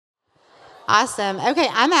Awesome. Okay,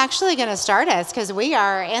 I'm actually going to start us because we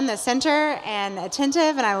are in the center and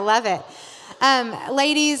attentive, and I love it.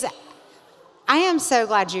 Ladies, I am so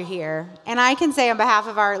glad you're here. And I can say on behalf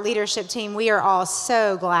of our leadership team, we are all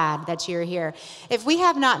so glad that you're here. If we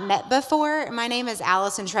have not met before, my name is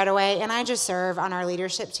Allison Treadaway, and I just serve on our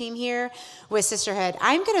leadership team here with Sisterhood.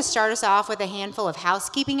 I'm going to start us off with a handful of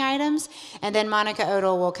housekeeping items, and then Monica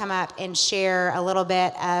Odle will come up and share a little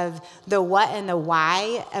bit of the what and the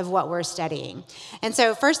why of what we're studying. And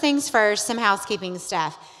so first things first, some housekeeping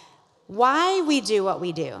stuff. Why we do what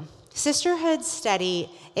we do. Sisterhood study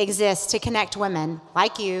exists to connect women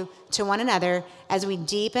like you to one another as we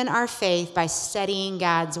deepen our faith by studying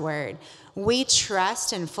God's word. We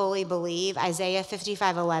trust and fully believe Isaiah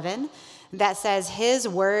 55:11 that says his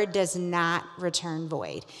word does not return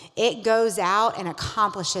void. It goes out and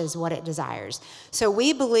accomplishes what it desires. So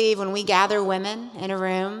we believe when we gather women in a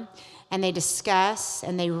room and they discuss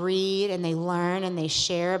and they read and they learn and they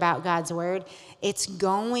share about God's word, it's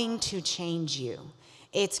going to change you.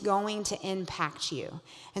 It's going to impact you.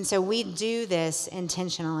 And so we do this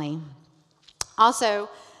intentionally. Also,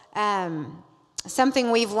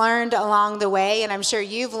 something we've learned along the way, and I'm sure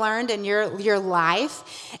you've learned in your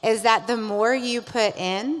life, is that the more you put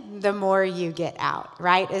in, the more you get out,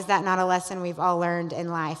 right? Is that not a lesson we've all learned in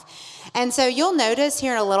life? And so you'll notice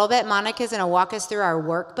here in a little bit, Monica's going to walk us through our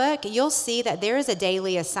workbook. You'll see that there is a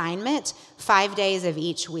daily assignment 5 days of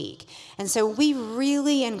each week. And so we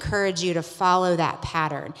really encourage you to follow that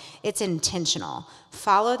pattern. It's intentional.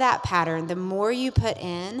 Follow that pattern. The more you put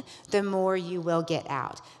in, the more you will get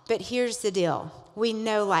out. But here's the deal. We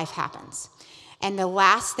know life happens. And the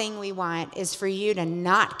last thing we want is for you to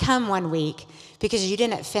not come one week because you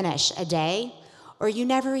didn't finish a day or you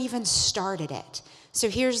never even started it. So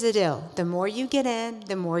here's the deal. The more you get in,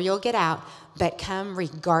 the more you'll get out, but come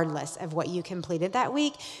regardless of what you completed that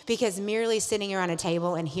week, because merely sitting around a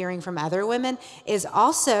table and hearing from other women is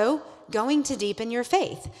also going to deepen your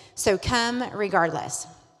faith. So come regardless.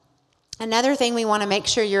 Another thing we want to make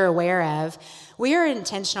sure you're aware of, we are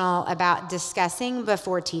intentional about discussing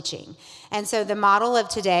before teaching. And so the model of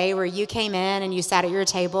today where you came in and you sat at your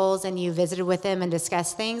tables and you visited with them and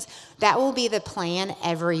discussed things, that will be the plan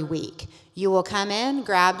every week. You will come in,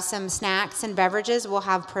 grab some snacks and beverages we'll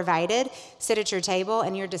have provided, sit at your table,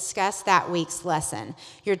 and you'll discuss that week's lesson.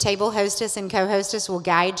 Your table hostess and co-hostess will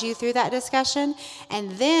guide you through that discussion,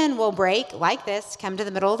 and then we'll break like this, come to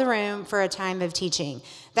the middle of the room for a time of teaching.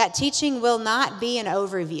 That teaching will not be an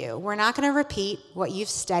overview. We're not going to repeat what you've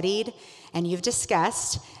studied and you've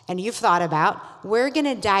discussed and you've thought about. We're going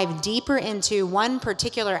to dive deeper into one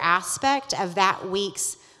particular aspect of that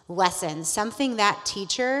week's lesson, something that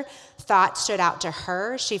teacher thought stood out to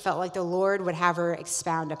her. She felt like the Lord would have her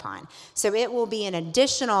expound upon. So it will be an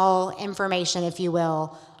additional information, if you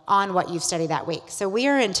will, on what you've studied that week. So we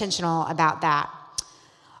are intentional about that.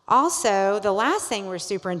 Also, the last thing we're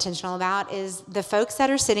super intentional about is the folks that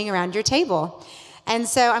are sitting around your table. And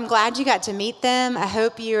so I'm glad you got to meet them. I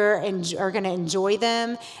hope you are going to enjoy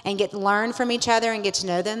them and learn from each other and get to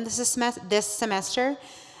know them this semester.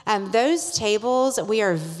 Those tables, we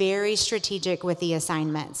are very strategic with the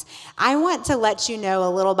assignments. I want to let you know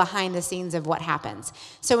a little behind the scenes of what happens.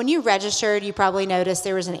 So when you registered, you probably noticed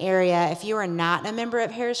there was an area. If you are not a member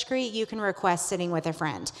of Harris Creek, you can request sitting with a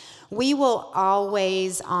friend. We will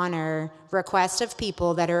always honor requests of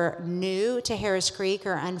people that are new to Harris Creek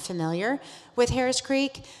or unfamiliar with Harris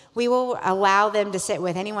Creek. We will allow them to sit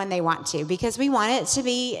with anyone they want to because we want it to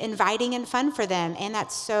be inviting and fun for them. And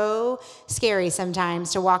that's so scary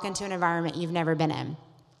sometimes to walk into an environment you've never been in.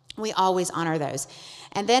 We always honor those.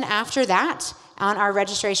 And then after that, on our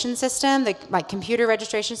registration system, the computer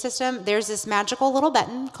registration system, there's this magical little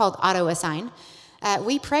button called auto assign.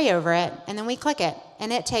 We pray over it and then we click it.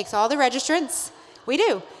 And it takes all the registrants. We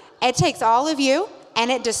do. It takes all of you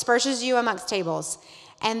and it disperses you amongst tables.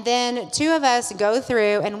 And then 2 of us go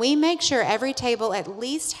through and we make sure every table at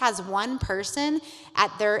least has one person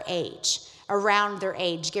at their age, around their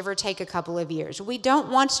age, give or take a couple of years. We don't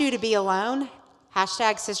want you to be alone.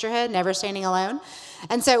 Hashtag sisterhood, never standing alone.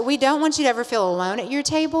 And so we don't want you to ever feel alone at your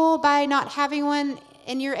table by not having one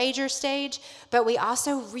in your age or stage, but we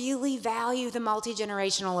also really value the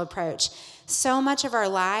multi-generational approach. So much of our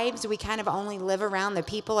lives, we kind of only live around the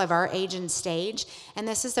people of our age and stage, and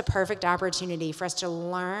this is the perfect opportunity for us to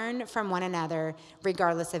learn from one another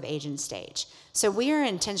regardless of age and stage. So we are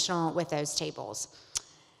intentional with those tables.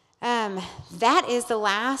 That is the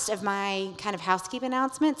last of my kind of housekeeping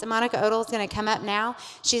announcements. Monica Odle is going to come up now.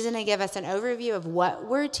 She's going to give us an overview of what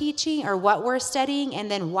we're teaching or what we're studying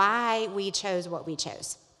and then why we chose what we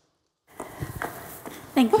chose.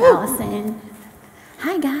 Thank you, Allison.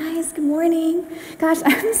 Hi guys, good morning. Gosh,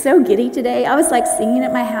 I'm so giddy today. I was like singing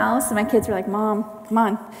at my house and my kids were like, Mom, come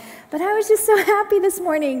on. But I was just so happy this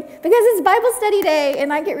morning because it's Bible study day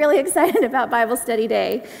and I get really excited about Bible study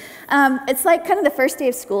day. It's like kind of the first day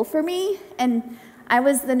of school for me, and I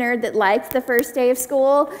was the nerd that liked the first day of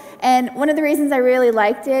school, and one of the reasons I really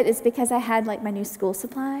liked it is because I had like my new school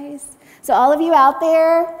supplies. So all of you out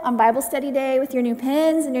there on Bible study day with your new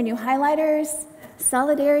pens and your new highlighters,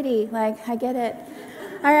 solidarity, like I get it.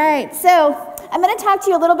 All right, so I'm going to talk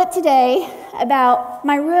to you a little bit today about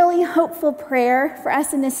my really hopeful prayer for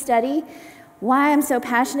us in this study, why I'm so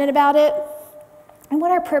passionate about it, and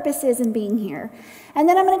what our purpose is in being here. And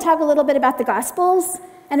then I'm going to talk a little bit about the Gospels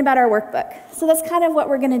and about our workbook. So that's kind of what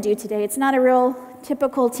we're going to do today. It's not a real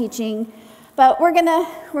typical teaching, but we're going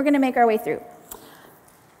to make our way through.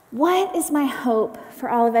 What is my hope for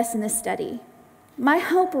all of us in this study? My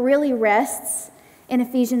hope really rests in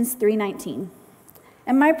Ephesians 3:19.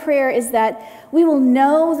 And my prayer is that we will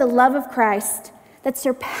know the love of Christ that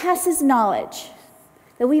surpasses knowledge,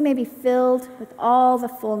 that we may be filled with all the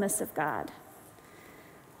fullness of God.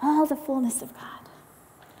 All the fullness of God.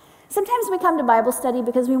 Sometimes we come to Bible study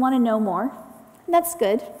because we want to know more, and that's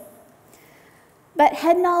good. But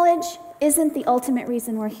head knowledge isn't the ultimate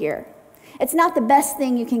reason we're here. It's not the best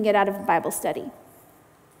thing you can get out of a Bible study.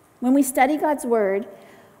 When we study God's Word,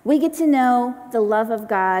 we get to know the love of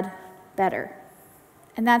God better.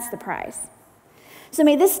 And that's the prize. So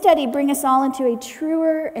may this study bring us all into a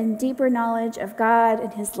truer and deeper knowledge of God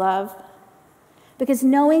and His love, because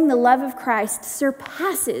knowing the love of Christ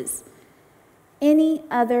surpasses any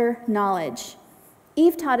other knowledge.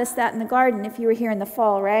 Eve taught us that in the garden, if you were here in the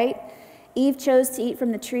fall, right? Eve chose to eat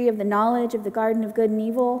from the tree of the knowledge of the garden of good and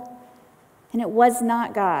evil, and it was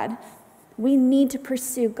not God. We need to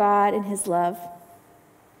pursue God and His love.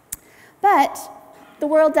 But the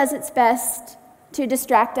world does its best to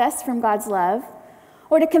distract us from God's love,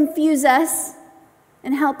 or to confuse us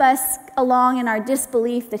and help us along in our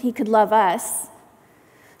disbelief that He could love us.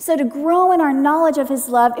 So to grow in our knowledge of His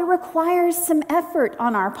love, it requires some effort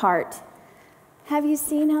on our part. Have you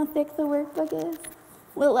seen how thick the workbook is?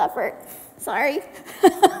 Little effort. Sorry.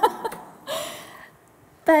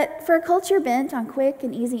 But for a culture bent on quick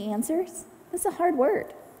and easy answers, that's a hard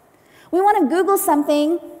word. We want to Google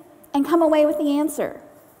something and come away with the answer.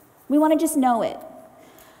 We want to just know it.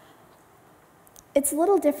 It's a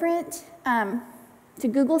little different to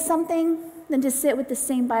Google something than to sit with the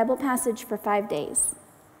same Bible passage for 5 days.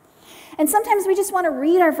 And sometimes we just want to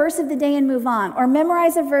read our verse of the day and move on, or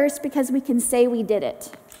memorize a verse because we can say we did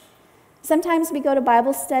it. Sometimes we go to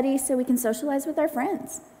Bible study so we can socialize with our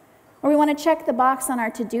friends, or we want to check the box on our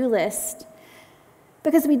to-do list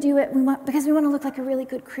because we do it because we want to look like a really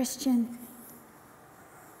good Christian.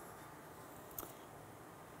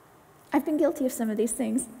 I've been guilty of some of these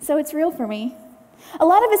things, so it's real for me. A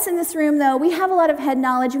lot of us in this room, though, we have a lot of head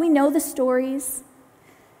knowledge. We know the stories.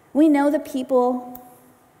 We know the people.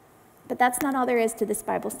 But that's not all there is to this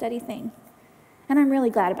Bible study thing. And I'm really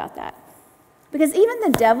glad about that. Because even the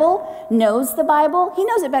devil knows the Bible. He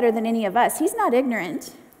knows it better than any of us. He's not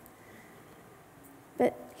ignorant.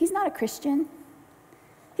 But he's not a Christian.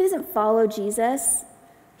 He doesn't follow Jesus.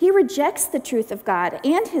 He rejects the truth of God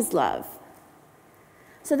and His love.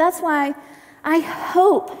 So that's why I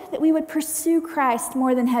hope that we would pursue Christ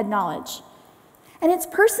more than head knowledge. And it's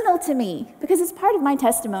personal to me because it's part of my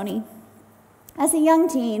testimony. As a young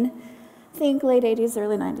teen, think late 80s,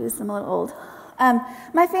 early 90s, I'm a little old,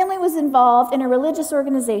 my family was involved in a religious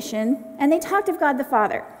organization, and they talked of God the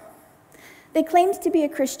Father. They claimed to be a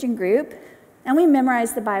Christian group, and we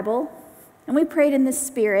memorized the Bible, and we prayed in the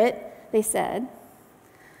Spirit, they said.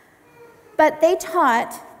 But they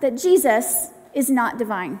taught that Jesus is not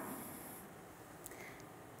divine.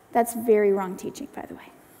 That's very wrong teaching, by the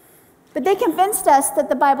way. But they convinced us that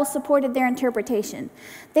the Bible supported their interpretation.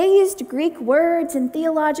 They used Greek words and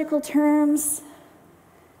theological terms.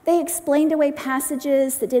 They explained away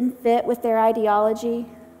passages that didn't fit with their ideology.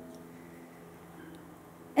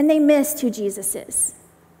 And they missed who Jesus is.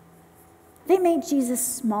 They made Jesus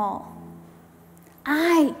small.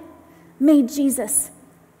 I made Jesus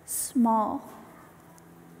small.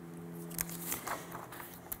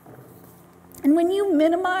 And when you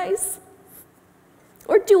minimize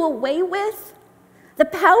or do away with the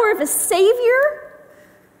power of a Savior,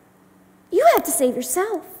 you have to save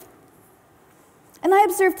yourself. And I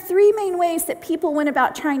observed 3 main ways that people went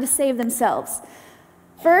about trying to save themselves.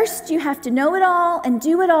 First, you have to know it all and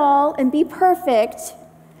do it all and be perfect,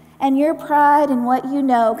 and your pride in what you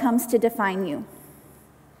know comes to define you.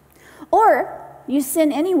 Or you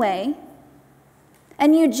sin anyway,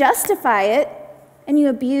 and you justify it, and you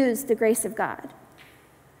abuse the grace of God.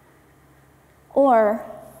 or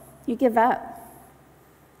you give up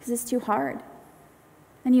because it's too hard,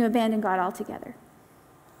 and you abandon God altogether.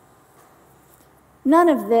 None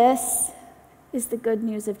of this is the good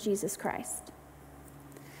news of Jesus Christ.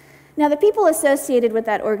 Now, the people associated with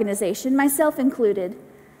that organization, myself included,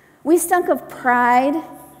 we stunk of pride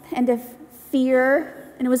and of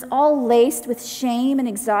fear, and it was all laced with shame and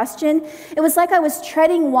exhaustion. It was like I was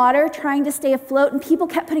treading water trying to stay afloat, and people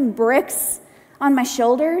kept putting bricks on my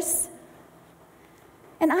shoulders.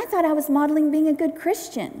 And I thought I was modeling being a good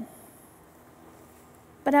Christian.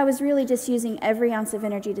 But I was really just using every ounce of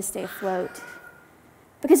energy to stay afloat.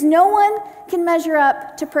 Because no one can measure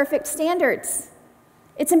up to perfect standards.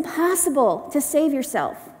 It's impossible to save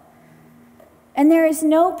yourself. And there is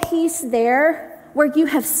no peace there where you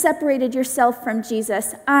have separated yourself from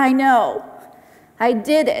Jesus. I know. I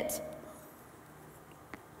did it.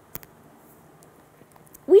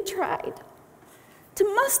 We tried to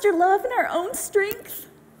muster love in our own strength.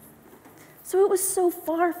 So it was so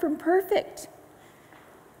far from perfect.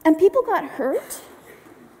 And people got hurt.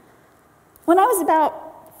 When I was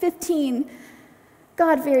about 15,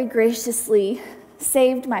 God very graciously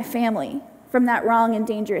saved my family from that wrong and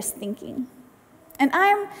dangerous thinking. And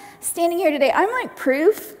I'm standing here today, I'm like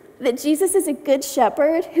proof that Jesus is a good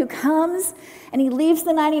shepherd who comes and he leaves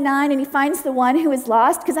the 99 and he finds the one who is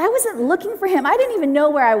lost, because I wasn't looking for him. I didn't even know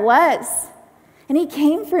where I was. And he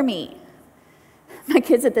came for me. My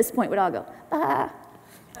kids at this point would all go, ah.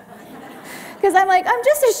 Because I'm like, I'm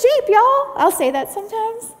just a sheep, y'all. I'll say that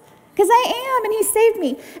sometimes. Because I am, and he saved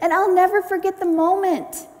me. And I'll never forget the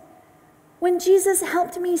moment when Jesus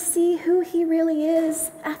helped me see who he really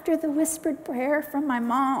is after the whispered prayer from my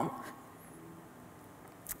mom.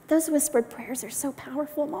 Those whispered prayers are so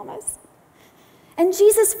powerful, mamas. And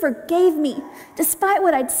Jesus forgave me, despite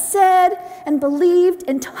what I'd said and believed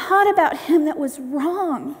and taught about him that was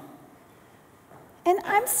wrong. And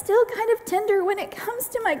I'm still kind of tender when it comes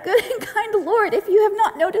to my good and kind Lord, if you have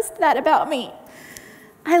not noticed that about me.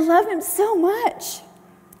 I love him so much.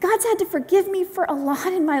 God's had to forgive me for a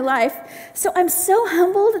lot in my life. So I'm so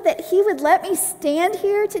humbled that he would let me stand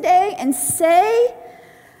here today and say,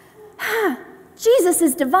 Jesus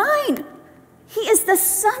is divine. He is the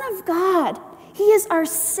Son of God. He is our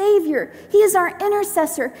Savior. He is our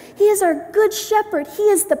intercessor. He is our good shepherd. He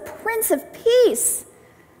is the Prince of Peace.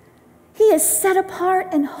 He is set apart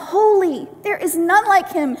and holy. There is none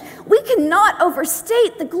like him. We cannot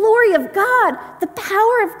overstate the glory of God, the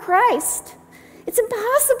power of Christ. It's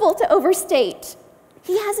impossible to overstate.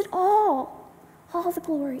 He has it all the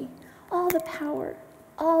glory, all the power,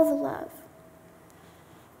 all the love.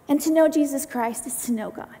 And to know Jesus Christ is to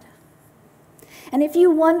know God. And if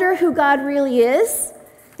you wonder who God really is,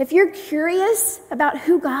 if you're curious about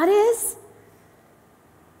who God is,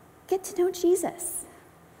 get to know Jesus.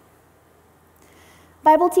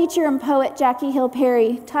 Bible teacher and poet Jackie Hill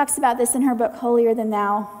Perry talks about this in her book, Holier Than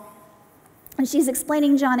Thou. And she's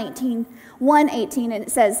explaining John 1:18, and it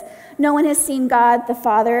says, "No one has seen God the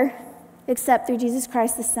Father except through Jesus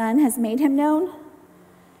Christ the Son has made him known."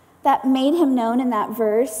 That made him known in that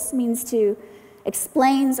verse means to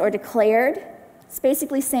explains or declared. It's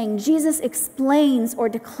basically saying Jesus explains or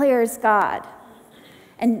declares God.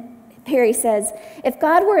 And Perry says, if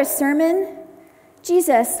God were a sermon,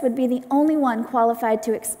 Jesus would be the only one qualified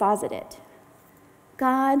to exposit it.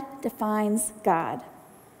 God defines God.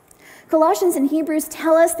 Colossians and Hebrews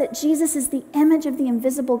tell us that Jesus is the image of the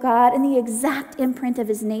invisible God and the exact imprint of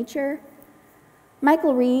his nature.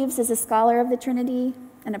 Michael Reeves is a scholar of the Trinity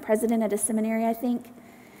and a president at a seminary, I think.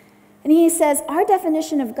 And he says, our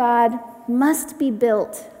definition of God must be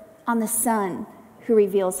built on the Son who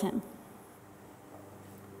reveals him.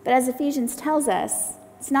 But as Ephesians tells us,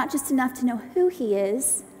 it's not just enough to know who he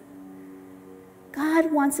is.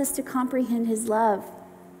 God wants us to comprehend his love,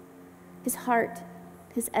 his heart,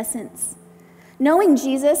 his essence. Knowing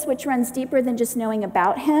Jesus, which runs deeper than just knowing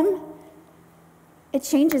about him, it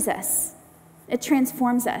changes us. It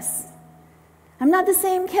transforms us. I'm not the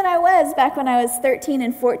same kid I was back when I was 13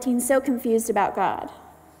 and 14, so confused about God.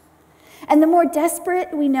 And the more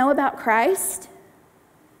desperate we know about Christ,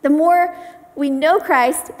 the more we know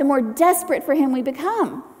Christ, the more desperate for him we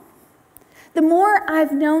become. The more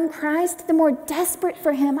I've known Christ, the more desperate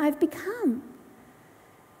for him I've become.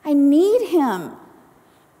 I need him.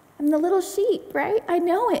 I'm the little sheep, right? I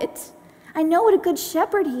know it. I know what a good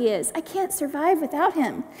shepherd he is. I can't survive without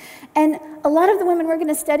him. And a lot of the women we're going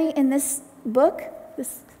to study in this book,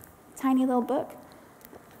 this tiny little book,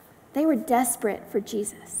 they were desperate for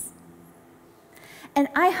Jesus. And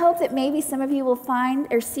I hope that maybe some of you will find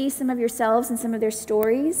or see some of yourselves in some of their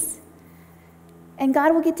stories. And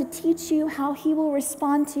God will get to teach you how he will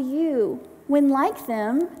respond to you when, like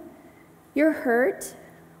them, you're hurt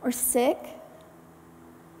or sick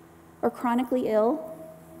or chronically ill,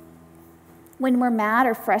 when we're mad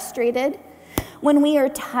or frustrated, when we are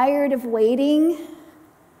tired of waiting,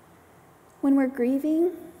 when we're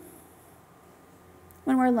grieving,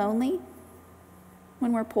 when we're lonely,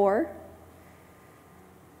 when we're poor,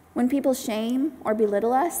 when people shame or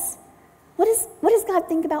belittle us, what does God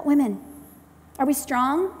think about women? Are we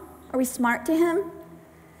strong? Are we smart to him?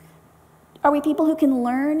 Are we people who can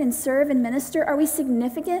learn and serve and minister? Are we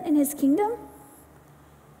significant in his kingdom?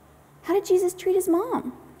 How did Jesus treat his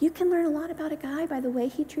mom? You can learn a lot about a guy by the way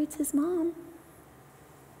he treats his mom.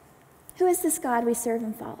 Who is this God we serve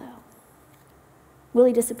and follow? Will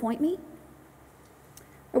he disappoint me?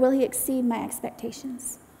 Or will he exceed my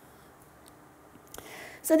expectations?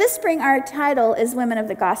 So this spring, our title is Women of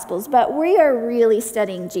the Gospels, but we are really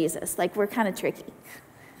studying Jesus. Like, we're kind of tricky.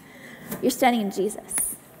 You're studying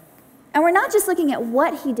Jesus. And we're not just looking at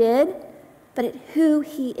what he did, but at who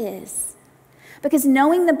he is. Because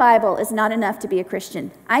knowing the Bible is not enough to be a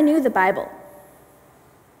Christian. I knew the Bible.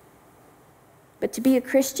 But to be a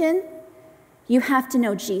Christian, you have to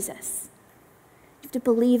know Jesus. You have to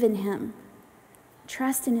believe in him,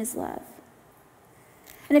 trust in his love.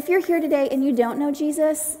 And if you're here today and you don't know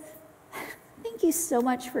Jesus, thank you so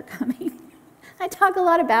much for coming. I talk a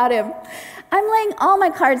lot about him. I'm laying all my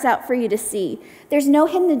cards out for you to see. There's no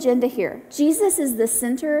hidden agenda here. Jesus is the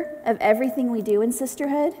center of everything we do in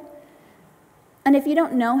Sisterhood. And if you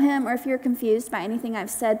don't know him or if you're confused by anything I've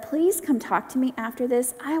said, please come talk to me after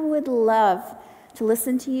this. I would love to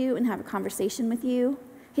listen to you and have a conversation with you.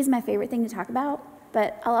 He's my favorite thing to talk about,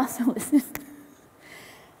 but I'll also listen.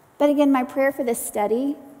 But again, my prayer for this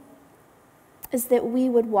study is that we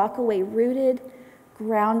would walk away rooted,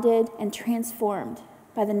 grounded, and transformed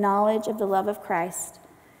by the knowledge of the love of Christ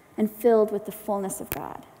and filled with the fullness of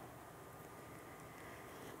God.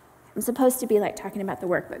 I'm supposed to be like talking about the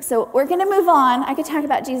workbook. So we're going to move on. I could talk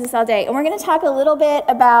about Jesus all day. And we're going to talk a little bit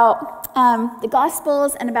about the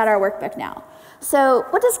Gospels and about our workbook now. So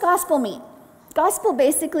what does gospel mean? Gospel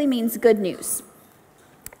basically means good news.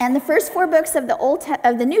 And the first 4 books of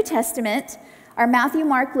the New Testament are Matthew,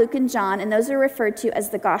 Mark, Luke, and John, and those are referred to as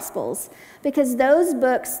the Gospels because those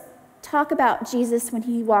books talk about Jesus when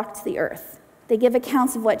he walked the earth. They give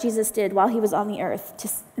accounts of what Jesus did while he was on the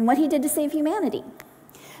earth and what he did to save humanity.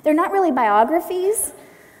 They're not really biographies.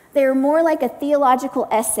 They're more like a theological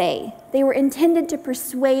essay. They were intended to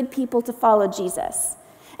persuade people to follow Jesus.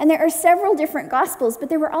 And there are several different Gospels, but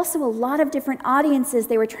there were also a lot of different audiences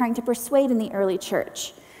they were trying to persuade in the early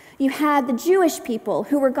church. You had the Jewish people,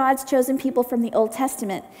 who were God's chosen people from the Old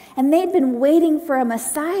Testament, and they'd been waiting for a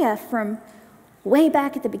Messiah from way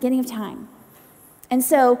back at the beginning of time. And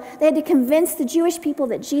so they had to convince the Jewish people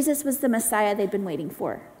that Jesus was the Messiah they'd been waiting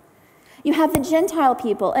for. You have the Gentile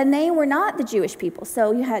people, and they were not the Jewish people,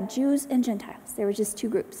 so you had Jews and Gentiles. There were just 2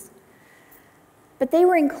 groups. But they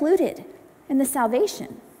were included in the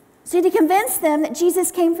salvation. So you had to convince them that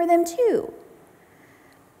Jesus came for them too.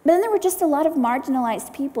 But then there were just a lot of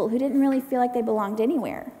marginalized people who didn't really feel like they belonged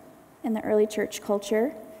anywhere in the early church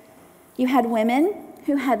culture. You had women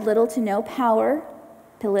who had little to no power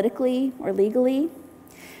politically or legally.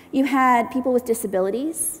 You had people with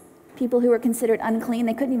disabilities, people who were considered unclean.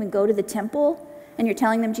 They couldn't even go to the temple, and you're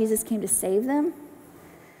telling them Jesus came to save them.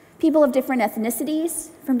 People of different ethnicities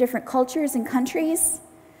from different cultures and countries,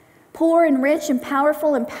 poor and rich and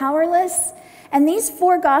powerful and powerless. And these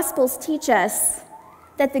 4 Gospels teach us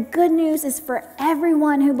that the good news is for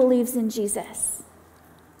everyone who believes in Jesus.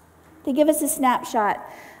 They give us a snapshot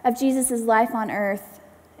of Jesus' life on earth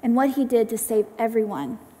and what he did to save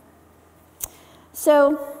everyone.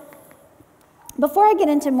 So, before I get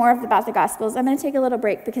into more about the Gospels, I'm going to take a little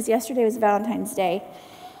break because yesterday was Valentine's Day.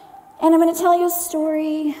 And I'm going to tell you a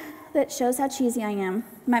story that shows how cheesy I am.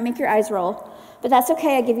 It might make your eyes roll, but that's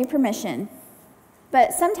okay. I give you permission.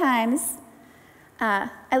 But sometimes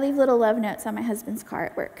I leave little love notes on my husband's car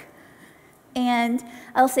at work. And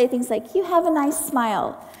I'll say things like, "You have a nice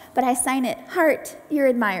smile," but I sign it, "Heart, your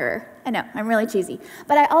admirer." I know, I'm really cheesy.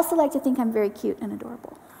 But I also like to think I'm very cute and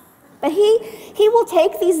adorable. But he will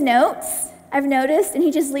take these notes, I've noticed, and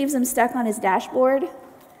he just leaves them stuck on his dashboard.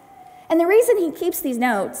 And the reason he keeps these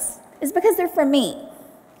notes is because they're for me.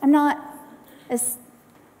 I'm not as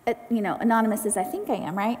anonymous as I think I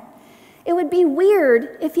am, right? It would be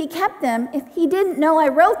weird if he kept them if he didn't know I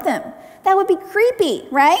wrote them. That would be creepy,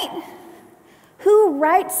 right? Who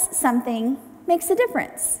writes something makes a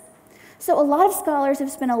difference. So a lot of scholars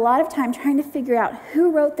have spent a lot of time trying to figure out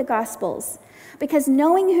who wrote the Gospels, because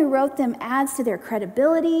knowing who wrote them adds to their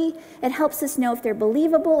credibility. It helps us know if they're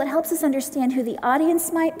believable. It helps us understand who the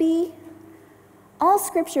audience might be. All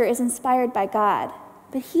scripture is inspired by God,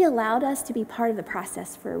 but he allowed us to be part of the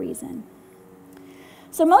process for a reason.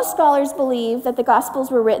 So most scholars believe that the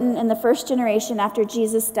Gospels were written in the first generation after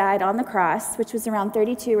Jesus died on the cross, which was around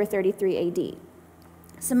 32 or 33 AD.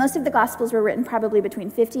 So most of the Gospels were written probably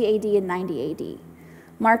between 50 AD and 90 AD.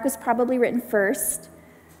 Mark was probably written first.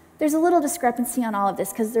 There's a little discrepancy on all of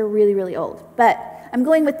this because they're really, really old. But I'm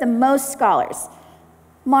going with the most scholars.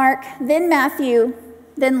 Mark, then Matthew,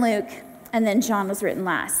 then Luke, and then John was written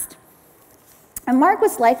last. And Mark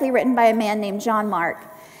was likely written by a man named John Mark.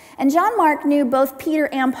 And John Mark knew both Peter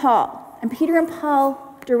and Paul. And Peter and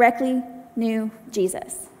Paul directly knew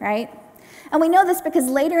Jesus, right? And we know this because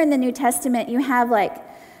later in the New Testament, you have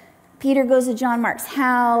Peter goes to John Mark's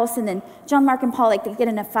house, and then John Mark and Paul, they get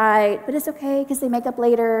in a fight, but it's okay because they make up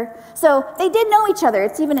later. So they did know each other.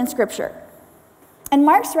 It's even in Scripture. And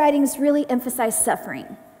Mark's writings really emphasize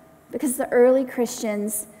suffering because the early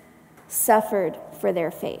Christians suffered for their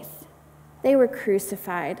faith. They were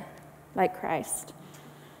crucified like Christ.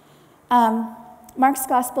 Mark's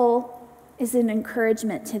gospel is an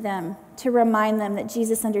encouragement to them, to remind them that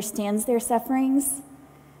Jesus understands their sufferings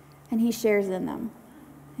and he shares in them.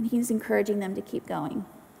 And he's encouraging them to keep going.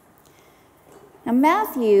 Now,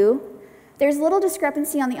 Matthew, there's little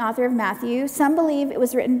discrepancy on the author of Matthew. Some believe it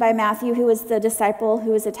was written by Matthew, who was the disciple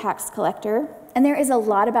who was a tax collector. And there is a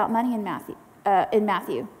lot about money in Matthew.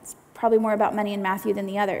 It's probably more about money in Matthew than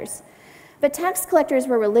the others. But tax collectors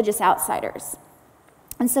were religious outsiders.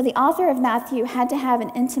 And so the author of Matthew had to have an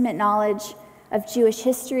intimate knowledge of Jewish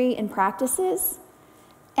history and practices.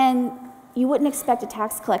 And you wouldn't expect a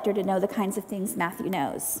tax collector to know the kinds of things Matthew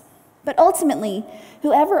knows. But ultimately,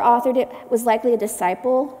 whoever authored it was likely a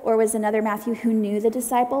disciple or was another Matthew who knew the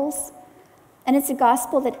disciples. And it's a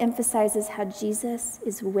gospel that emphasizes how Jesus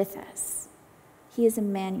is with us. He is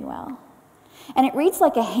Emmanuel. And it reads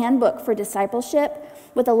like a handbook for discipleship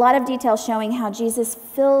with a lot of detail showing how Jesus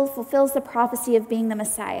fulfills the prophecy of being the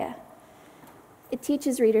Messiah. It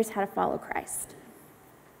teaches readers how to follow Christ.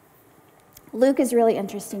 Luke is really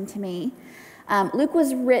interesting to me. Luke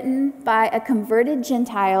was written by a converted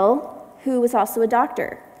Gentile who was also a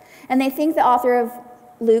doctor. And they think the author of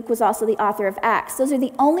Luke was also the author of Acts. Those are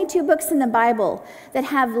the only two books in the Bible that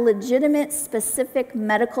have legitimate, specific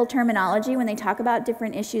medical terminology when they talk about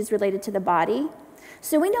different issues related to the body.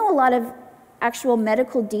 So we know a lot of actual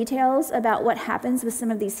medical details about what happens with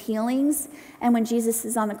some of these healings and when Jesus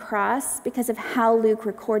is on the cross because of how Luke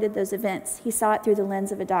recorded those events. He saw it through the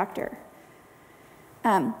lens of a doctor.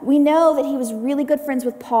 We know that he was really good friends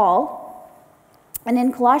with Paul. And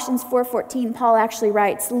in Colossians 4:14, Paul actually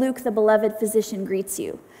writes, "Luke, the beloved physician, greets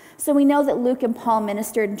you." So we know that Luke and Paul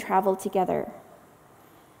ministered and traveled together.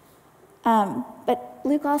 But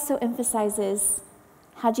Luke also emphasizes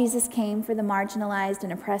how Jesus came for the marginalized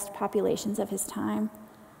and oppressed populations of his time,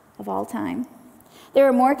 of all time. There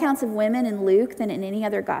are more accounts of women in Luke than in any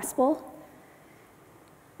other gospel.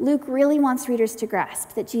 Luke really wants readers to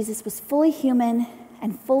grasp that Jesus was fully human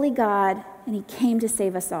and fully God, and he came to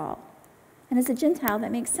save us all. And as a Gentile,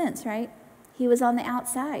 that makes sense, right? He was on the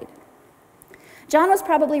outside. John was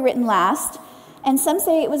probably written last, and some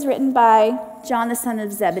say it was written by John, the son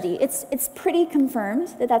of Zebedee. It's pretty confirmed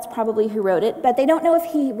that that's probably who wrote it, but they don't know if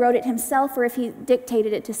he wrote it himself or if he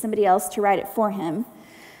dictated it to somebody else to write it for him.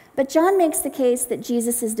 But John makes the case that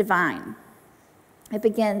Jesus is divine. It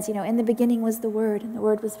begins, in the beginning was the Word, and the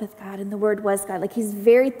Word was with God, and the Word was God. He's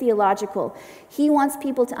very theological. He wants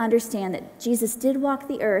people to understand that Jesus did walk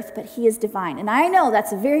the earth, but he is divine. And I know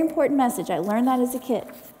that's a very important message. I learned that as a kid.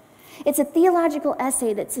 It's a theological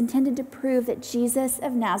essay that's intended to prove that Jesus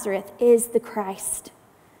of Nazareth is the Christ.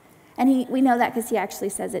 And we know that because he actually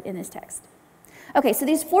says it in his text. Okay, so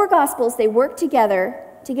these four Gospels, they work together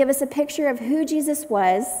to give us a picture of who Jesus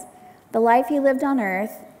was, the life he lived on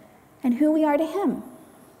earth, and who we are to him.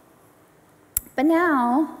 But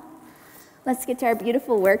now, let's get to our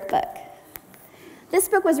beautiful workbook. This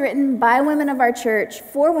book was written by women of our church,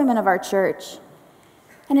 for women of our church,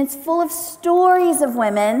 and it's full of stories of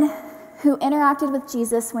women who interacted with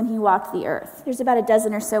Jesus when he walked the earth. There's about a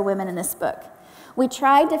dozen or so women in this book. We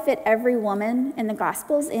tried to fit every woman in the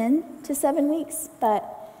Gospels into 7 weeks,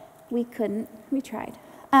 but we couldn't. We tried.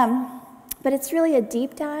 But it's really a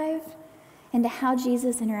deep dive into how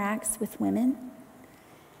Jesus interacts with women.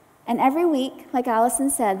 And every week, like Allison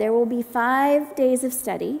said, there will be 5 days of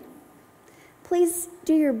study. Please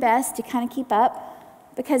do your best to kind of keep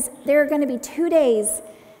up, because there are going to be 2 days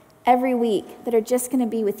every week that are just going to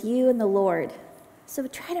be with you and the Lord. So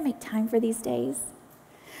try to make time for these days.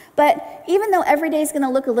 But even though every day is going to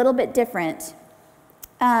look a little bit different,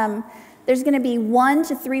 there's going to be 1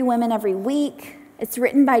 to 3 women every week. It's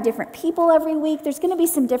written by different people every week. There's going to be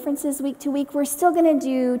some differences week to week. We're still going to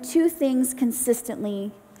do two things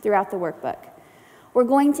consistently throughout the workbook. We're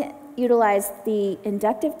going to utilize the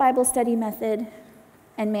inductive Bible study method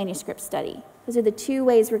and manuscript study. Those are the two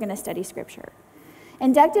ways we're going to study Scripture.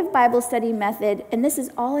 Inductive Bible study method, and this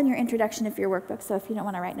is all in your introduction of your workbook, so if you don't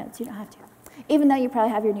want to write notes, you don't have to, even though you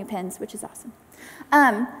probably have your new pens, which is awesome.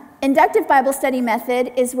 Inductive Bible study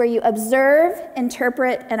method is where you observe,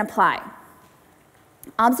 interpret, and apply.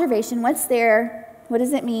 Observation, what's there? What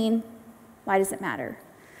does it mean? Why does it matter?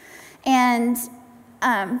 And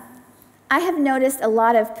I have noticed a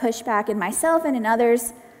lot of pushback in myself and in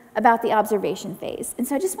others about the observation phase. And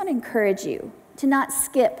so I just want to encourage you to not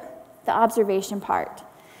skip the observation part.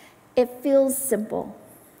 It feels simple.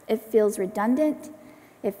 It feels redundant.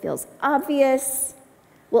 It feels obvious.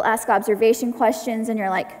 We'll ask observation questions and you're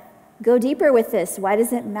like, go deeper with this. Why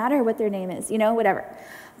does it matter what their name is? Whatever.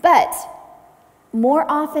 But more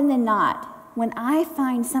often than not, when I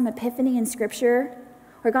find some epiphany in Scripture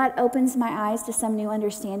or God opens my eyes to some new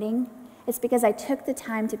understanding, it's because I took the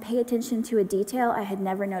time to pay attention to a detail I had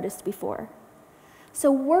never noticed before.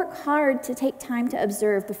 So work hard to take time to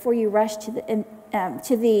observe before you rush to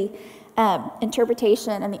the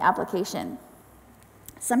interpretation and the application.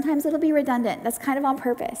 Sometimes it'll be redundant. That's kind of on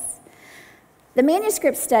purpose. The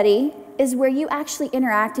manuscript study is where you actually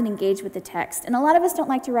interact and engage with the text. And a lot of us don't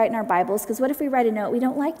like to write in our Bibles, because what if we write a note we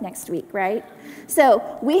don't like next week, right?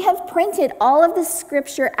 So we have printed all of the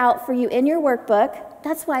Scripture out for you in your workbook.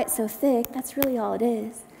 That's why it's so thick. That's really all it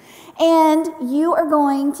is. And you are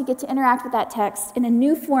going to get to interact with that text in a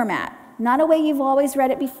new format, not a way you've always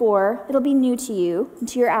read it before. It'll be new to you and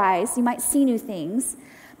to your eyes. You might see new things,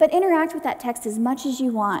 but interact with that text as much as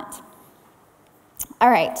you want. All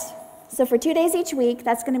right, so for 2 days each week,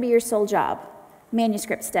 that's going to be your sole job,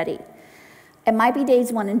 manuscript study. It might be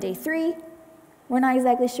days 1 and day 3. We're not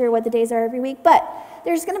exactly sure what the days are every week, but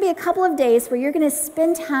there's going to be a couple of days where you're going to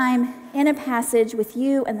spend time in a passage with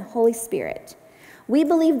you and the Holy Spirit. We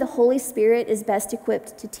believe the Holy Spirit is best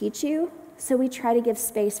equipped to teach you, so we try to give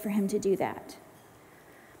space for him to do that.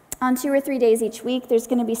 On 2 or 3 days each week, there's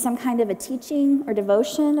going to be some kind of a teaching or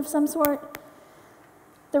devotion of some sort.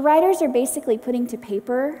 The writers are basically putting to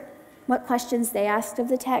paper what questions they asked of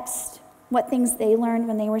the text, what things they learned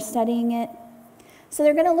when they were studying it. So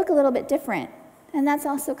they're going to look a little bit different, and that's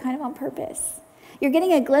also kind of on purpose. You're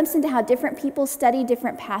getting a glimpse into how different people study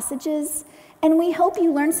different passages, and we hope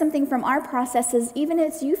you learn something from our processes, even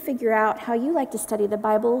as you figure out how you like to study the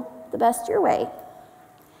Bible the best your way.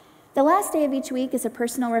 The last day of each week is a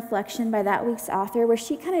personal reflection by that week's author, where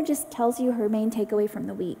she kind of just tells you her main takeaway from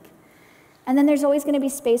the week. And then there's always going to be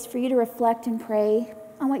space for you to reflect and pray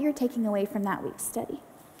on what you're taking away from that week's study.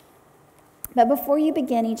 But before you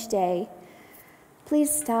begin each day,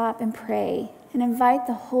 please stop and pray and invite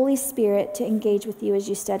the Holy Spirit to engage with you as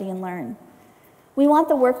you study and learn. We want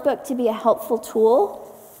the workbook to be a helpful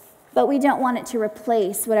tool, but we don't want it to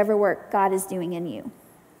replace whatever work God is doing in you.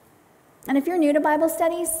 And if you're new to Bible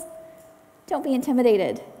studies, don't be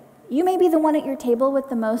intimidated. You may be the one at your table with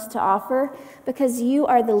the most to offer because you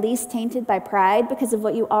are the least tainted by pride because of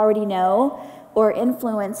what you already know or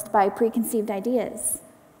influenced by preconceived ideas.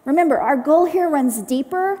 Remember, our goal here runs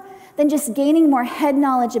deeper than just gaining more head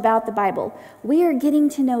knowledge about the Bible. We are getting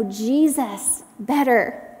to know Jesus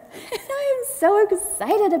better. I am so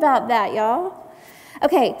excited about that, y'all.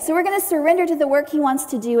 Okay, so we're going to surrender to the work he wants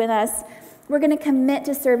to do in us. We're going to commit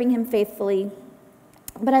to serving him faithfully.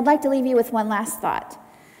 But I'd like to leave you with one last thought.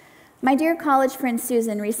 My dear college friend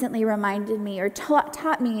Susan recently reminded me or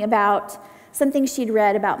taught me about something she'd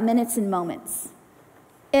read about minutes and moments.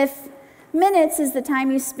 If minutes is the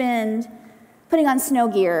time you spend putting on snow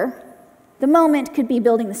gear, the moment could be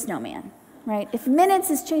building the snowman, right? If minutes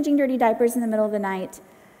is changing dirty diapers in the middle of the night,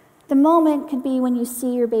 the moment could be when you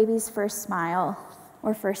see your baby's first smile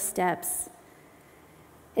or first steps.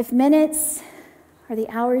 If minutes are the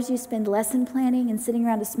hours you spend lesson planning and sitting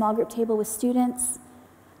around a small group table with students,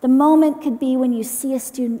 the moment could be when you see a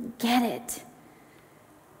student get it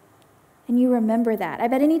and you remember that. I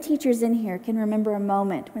bet any teachers in here can remember a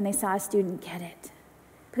moment when they saw a student get it,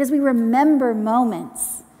 because we remember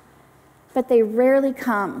moments, but they rarely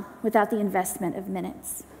come without the investment of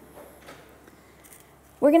minutes.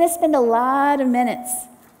 We're going to spend a lot of minutes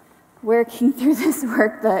working through this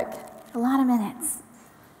workbook, a lot of minutes.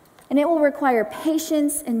 And it will require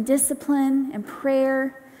patience and discipline and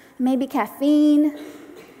prayer, maybe caffeine,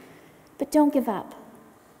 but don't give up.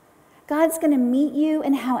 God's going to meet you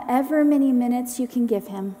in however many minutes you can give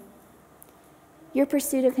him. Your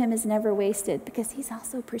pursuit of him is never wasted because he's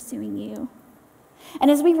also pursuing you. And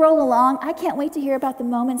as we roll along, I can't wait to hear about the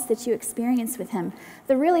moments that you experience with him.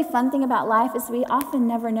 The really fun thing about life is we often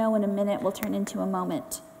never know when a minute will turn into a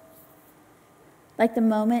moment. Like the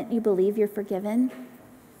moment you believe you're forgiven,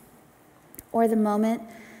 or the moment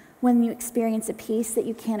when you experience a peace that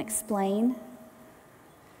you can't explain,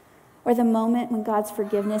 or the moment when God's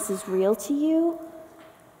forgiveness is real to you,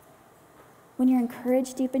 when you're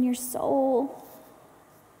encouraged deep in your soul,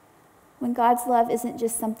 when God's love isn't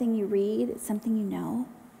just something you read, it's something you know.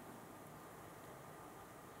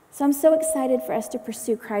 So I'm so excited for us to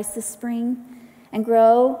pursue Christ this spring and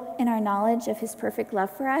grow in our knowledge of his perfect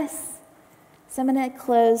love for us. So I'm going to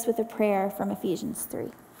close with a prayer from Ephesians 3.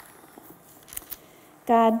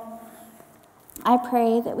 God, I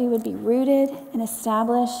pray that we would be rooted and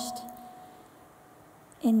established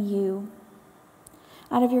in you.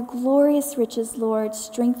 Out of your glorious riches, Lord,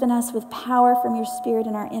 strengthen us with power from your Spirit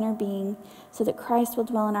in our inner being so that Christ will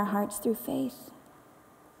dwell in our hearts through faith.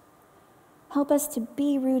 Help us to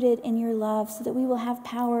be rooted in your love so that we will have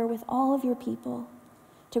power with all of your people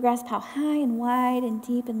to grasp how high and wide and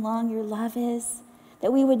deep and long your love is,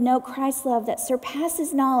 that we would know Christ's love that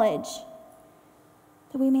surpasses knowledge,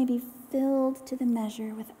 that we may be filled to the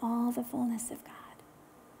measure with all the fullness of God.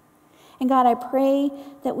 And God, I pray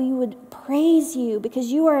that we would praise you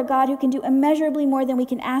because you are a God who can do immeasurably more than we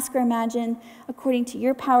can ask or imagine according to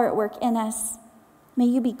your power at work in us. May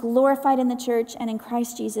you be glorified in the church and in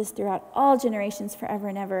Christ Jesus throughout all generations forever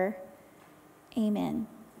and ever. Amen.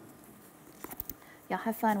 Y'all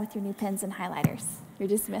have fun with your new pens and highlighters. You're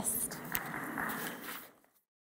dismissed.